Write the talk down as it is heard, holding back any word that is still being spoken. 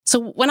So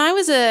when I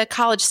was a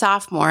college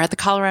sophomore at the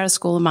Colorado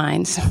School of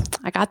Mines,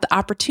 I got the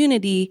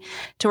opportunity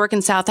to work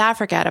in South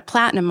Africa at a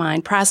platinum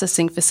mine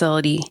processing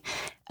facility,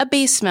 a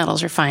base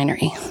metals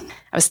refinery.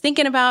 I was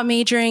thinking about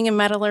majoring in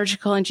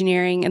metallurgical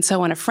engineering, and so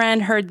when a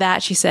friend heard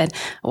that, she said,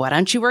 "Why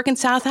don't you work in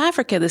South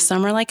Africa this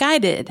summer like I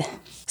did?"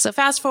 So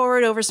fast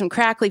forward over some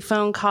crackly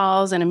phone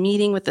calls and a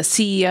meeting with the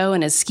CEO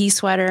in his ski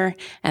sweater,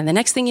 and the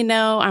next thing you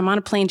know, I'm on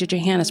a plane to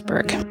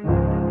Johannesburg.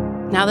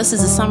 Now, this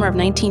is the summer of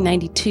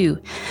 1992.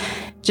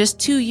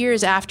 Just 2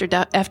 years after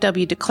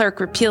F.W. de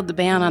Klerk repealed the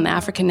ban on the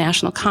African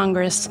National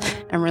Congress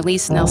and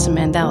released Nelson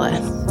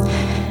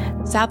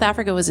Mandela. South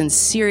Africa was in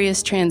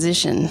serious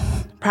transition,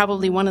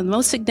 probably one of the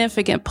most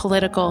significant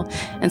political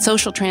and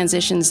social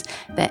transitions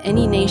that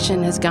any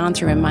nation has gone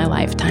through in my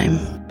lifetime.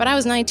 But I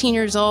was 19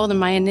 years old, and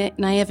my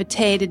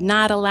naivete did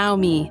not allow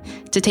me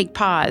to take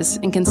pause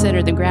and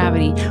consider the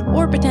gravity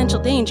or potential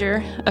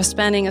danger of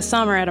spending a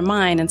summer at a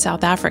mine in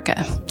South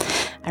Africa.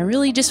 I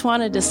really just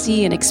wanted to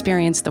see and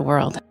experience the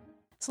world.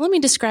 So let me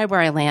describe where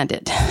I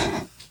landed.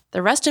 The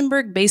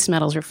Rustenburg base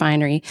metals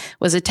refinery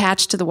was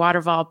attached to the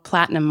Waterval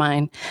platinum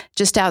mine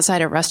just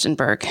outside of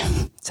Rustenburg,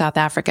 South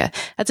Africa.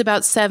 That's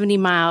about 70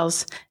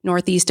 miles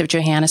northeast of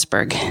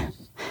Johannesburg.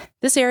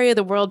 This area of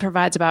the world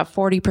provides about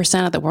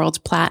 40% of the world's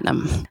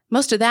platinum.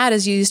 Most of that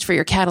is used for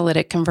your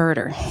catalytic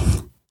converter.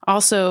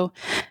 Also,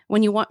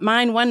 when you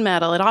mine one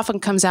metal, it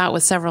often comes out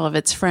with several of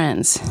its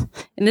friends.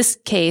 In this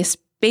case,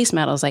 base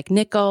metals like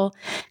nickel,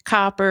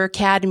 copper,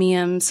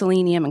 cadmium,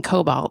 selenium, and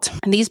cobalt.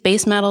 And these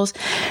base metals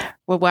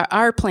were what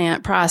our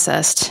plant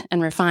processed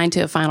and refined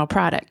to a final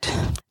product.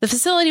 The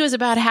facility was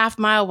about a half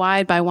mile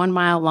wide by 1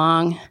 mile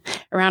long.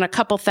 Around a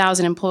couple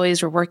thousand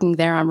employees were working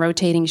there on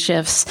rotating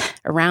shifts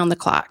around the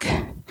clock.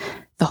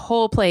 The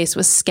whole place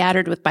was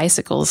scattered with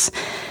bicycles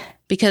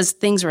because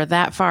things were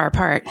that far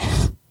apart.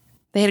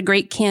 They had a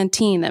great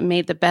canteen that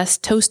made the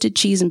best toasted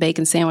cheese and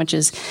bacon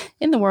sandwiches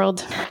in the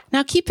world.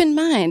 Now, keep in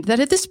mind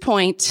that at this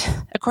point,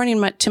 according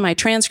to my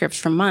transcripts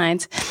from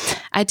Mines,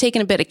 I'd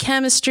taken a bit of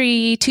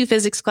chemistry, 2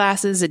 physics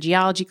classes, a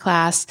geology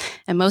class,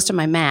 and most of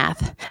my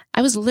math.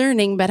 I was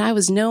learning, but I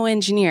was no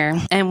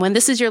engineer. And when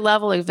this is your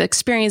level of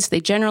experience, they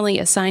generally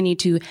assign you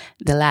to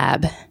the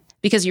lab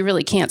because you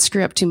really can't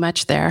screw up too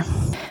much there.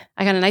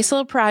 I got a nice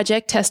little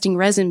project testing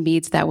resin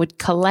beads that would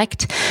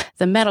collect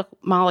the metal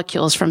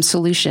molecules from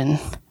solution.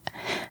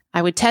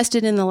 I would test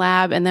it in the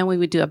lab, and then we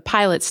would do a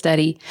pilot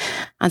study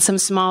on some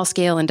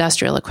small-scale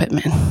industrial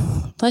equipment.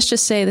 Let's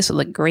just say this would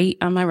look great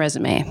on my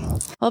resume.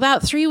 Well,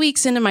 about 3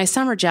 weeks into my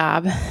summer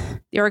job,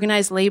 the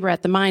organized labor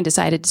at the mine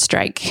decided to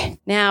strike.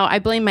 Now, I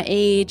blame my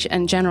age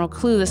and general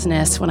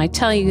cluelessness when I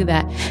tell you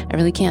that I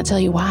really can't tell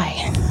you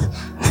why.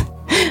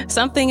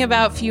 Something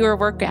about fewer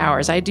work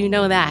hours, I do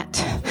know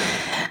that.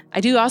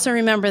 I do also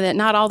remember that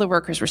not all the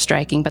workers were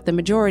striking, but the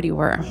majority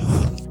were.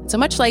 So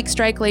much like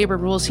strike labor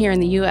rules here in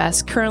the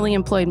U.S., currently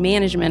employed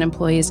management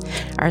employees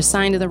are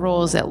assigned to the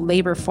roles that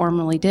labor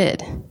formerly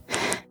did.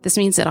 This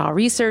means that all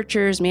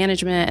researchers,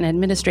 management, and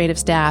administrative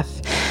staff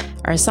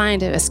are assigned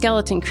to a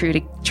skeleton crew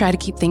to try to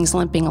keep things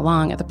limping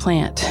along at the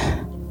plant.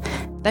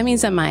 That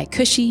means that my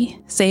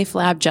cushy, safe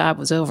lab job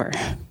was over.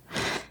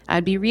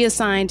 I'd be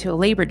reassigned to a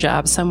labor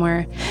job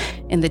somewhere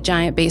in the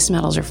giant base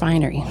metals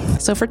refinery.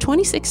 So for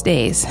 26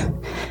 days,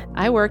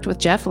 I worked with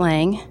Jeff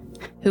Lang,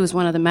 who was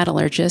one of the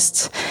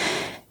metallurgists,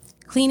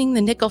 cleaning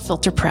the nickel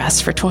filter press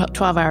for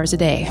 12 hours a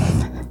day.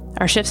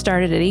 Our shift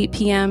started at 8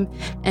 p.m.,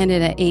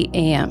 ended at 8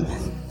 a.m.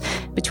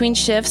 Between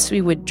shifts,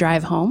 we would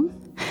drive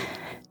home,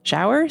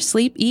 shower,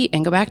 sleep, eat,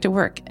 and go back to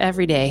work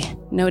every day,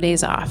 no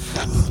days off.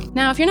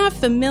 Now, if you're not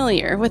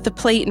familiar with the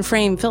plate and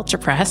frame filter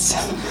press,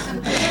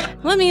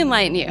 let me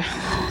enlighten you.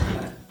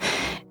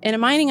 In a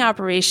mining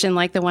operation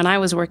like the one I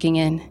was working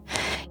in,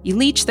 you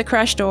leach the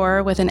crushed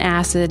ore with an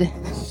acid,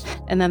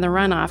 and then the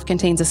runoff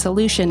contains a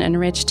solution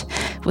enriched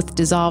with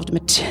dissolved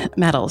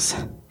metals.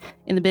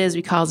 In the biz,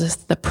 we call this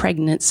the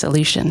pregnant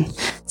solution.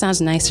 Sounds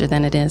nicer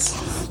than it is.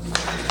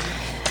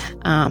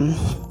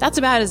 That's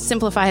about as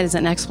simplified as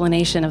an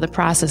explanation of the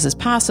process as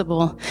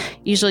possible.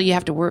 Usually you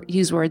have to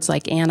use words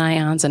like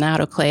anions and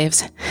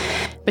autoclaves,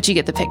 but you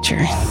get the picture.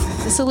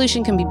 The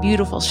solution can be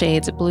beautiful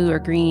shades of blue or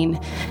green,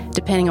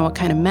 depending on what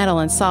kind of metal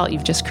and salt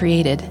you've just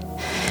created.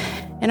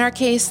 In our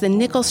case, the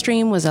nickel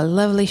stream was a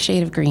lovely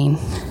shade of green.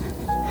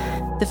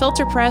 The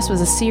filter press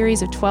was a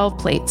series of 12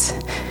 plates,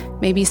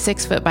 maybe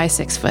 6 foot by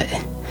 6 foot,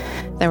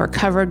 that were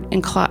covered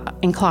in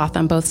cloth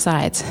on both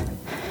sides.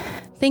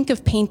 Think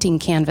of painting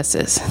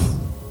canvases.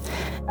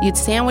 You'd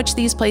sandwich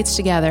these plates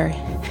together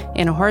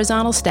in a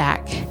horizontal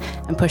stack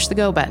and push the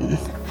go button.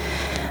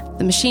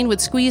 The machine would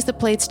squeeze the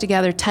plates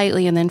together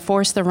tightly and then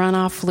force the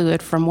runoff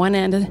fluid from one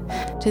end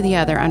to the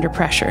other under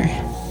pressure.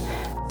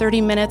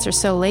 30 minutes or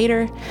so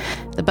later,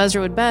 the buzzer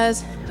would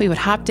buzz. We would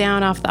hop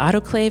down off the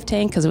autoclave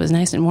tank because it was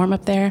nice and warm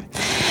up there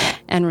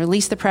and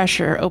release the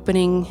pressure,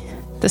 opening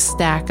the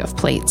stack of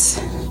plates.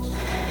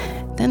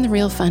 Then the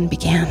real fun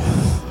began.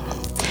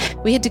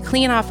 We had to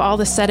clean off all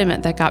the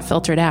sediment that got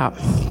filtered out.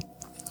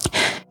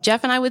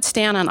 Jeff and I would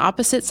stand on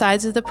opposite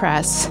sides of the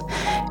press,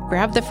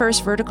 grab the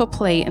first vertical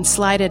plate, and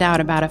slide it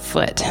out about a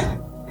foot.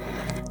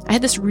 I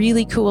had this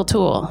really cool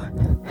tool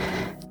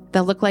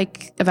that looked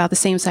like about the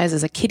same size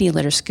as a kitty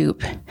litter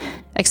scoop,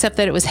 except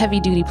that it was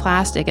heavy-duty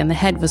plastic and the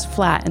head was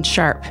flat and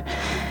sharp,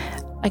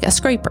 like a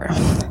scraper.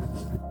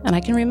 And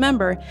I can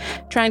remember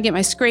trying to get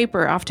my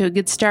scraper off to a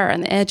good start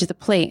on the edge of the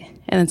plate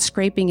and then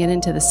scraping it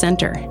into the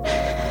center.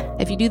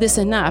 If you do this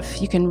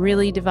enough, you can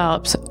really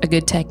develop a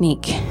good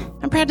technique.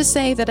 I'm proud to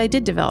say that I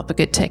did develop a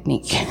good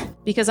technique,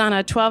 because on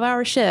a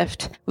 12-hour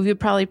shift, we would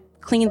probably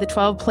clean the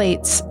 12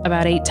 plates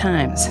about 8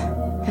 times.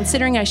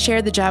 Considering I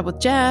shared the job with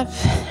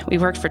Jeff, we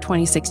worked for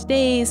 26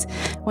 days.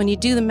 When you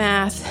do the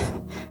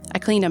math, I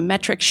cleaned a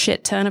metric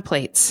shit ton of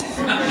plates.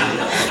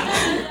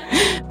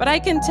 But I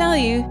can tell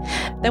you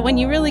that when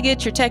you really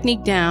get your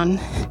technique down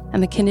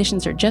and the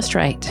conditions are just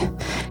right,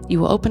 you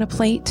will open a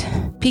plate,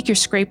 peek your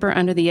scraper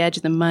under the edge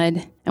of the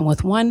mud, and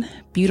with one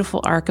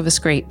beautiful arc of a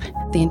scrape,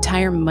 the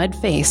entire mud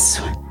face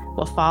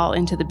will fall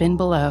into the bin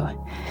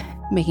below,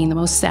 making the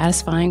most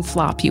satisfying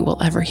flop you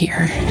will ever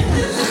hear.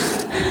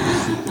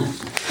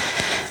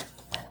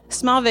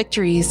 Small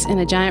victories in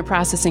a giant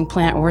processing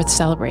plant worth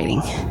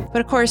celebrating.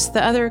 But of course,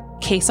 the other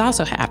case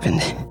also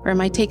happened, where it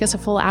might take us a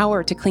full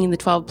hour to clean the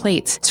 12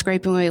 plates,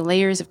 scraping away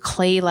layers of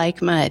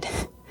clay-like mud,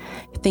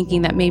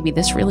 thinking that maybe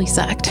this really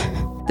sucked.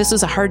 This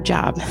was a hard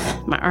job.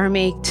 My arm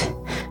ached.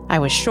 I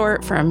was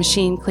short for a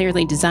machine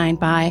clearly designed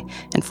by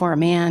and for a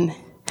man.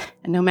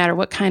 And no matter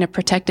what kind of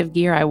protective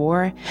gear I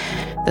wore,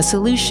 the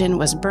solution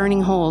was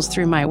burning holes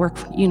through my work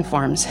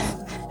uniforms,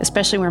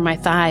 especially where my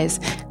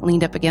thighs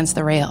leaned up against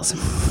the rails.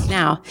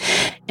 Now,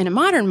 in a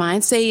modern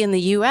mine, say in the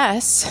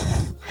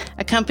US,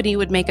 a company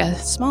would make a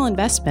small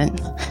investment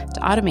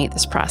to automate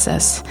this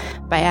process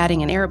by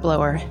adding an air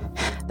blower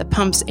that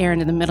pumps air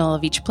into the middle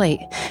of each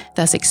plate,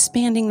 thus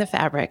expanding the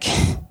fabric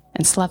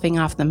and sloughing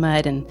off the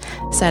mud and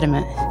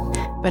sediment.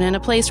 But in a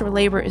place where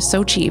labor is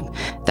so cheap,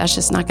 that's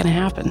just not going to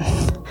happen.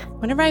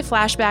 Whenever I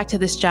flash back to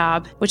this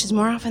job, which is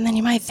more often than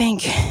you might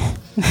think,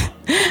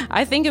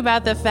 I think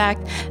about the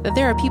fact that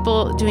there are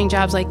people doing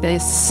jobs like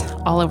this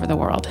all over the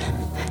world.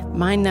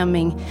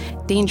 Mind-numbing,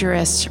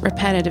 dangerous,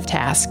 repetitive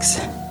tasks.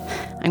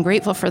 I'm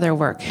grateful for their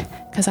work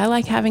because I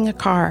like having a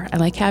car, I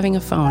like having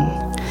a phone.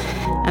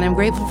 And I'm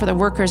grateful for the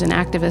workers and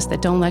activists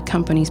that don't let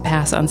companies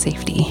pass on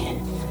safety.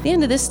 The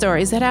end of this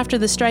story is that after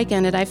the strike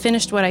ended, I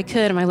finished what I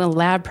could in my little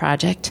lab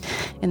project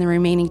in the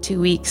remaining 2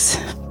 weeks.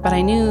 But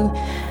I knew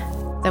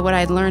that what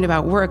I'd learned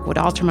about work would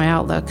alter my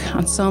outlook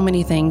on so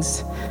many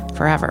things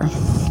forever.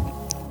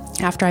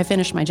 After I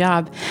finished my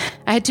job,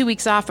 I had 2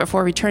 weeks off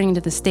before returning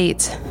to the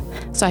States,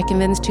 so I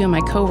convinced 2 of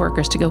my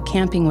coworkers to go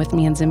camping with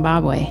me in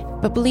Zimbabwe.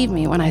 But believe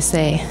me when I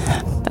say,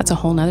 that's a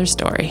whole nother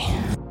story.